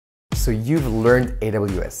So you've learned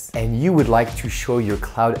AWS and you would like to show your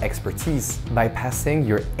cloud expertise by passing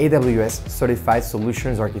your AWS Certified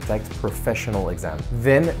Solutions Architect Professional exam.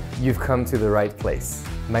 Then you've come to the right place.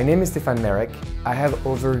 My name is Stephane Maarek. I have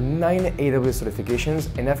over 9 AWS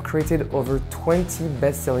certifications and I've created over 20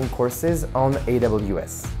 best-selling courses on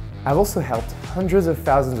AWS. I've also helped hundreds of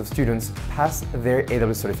thousands of students pass their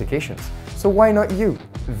AWS certifications. So why not you?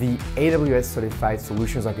 The AWS Certified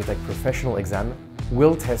Solutions Architect Professional exam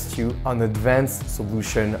will test you on advanced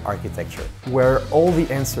solution architecture, where all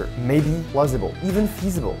the answers may be plausible, even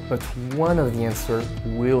feasible, but one of the answers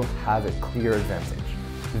will have a clear advantage.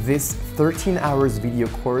 This 13 hours video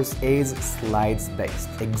course is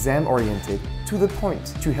slides-based, exam-oriented, to the point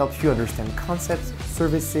to help you understand concepts,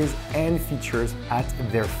 services, and features at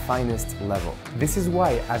their finest level. This is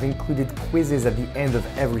why I've included quizzes at the end of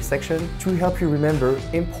every section to help you remember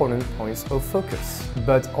important points of focus,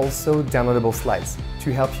 but also downloadable slides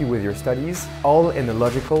to help you with your studies, all in a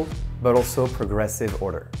logical but also progressive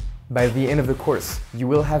order. By the end of the course, you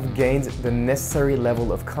will have gained the necessary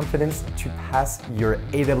level of confidence to pass your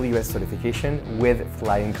AWS certification with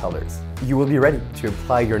flying colors. You will be ready to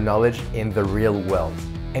apply your knowledge in the real world.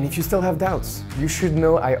 And if you still have doubts, you should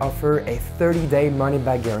know I offer a 30-day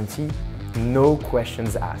money-back guarantee, no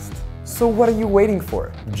questions asked. So what are you waiting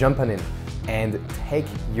for? Jump on in and take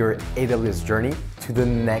your AWS journey to the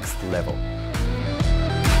next level.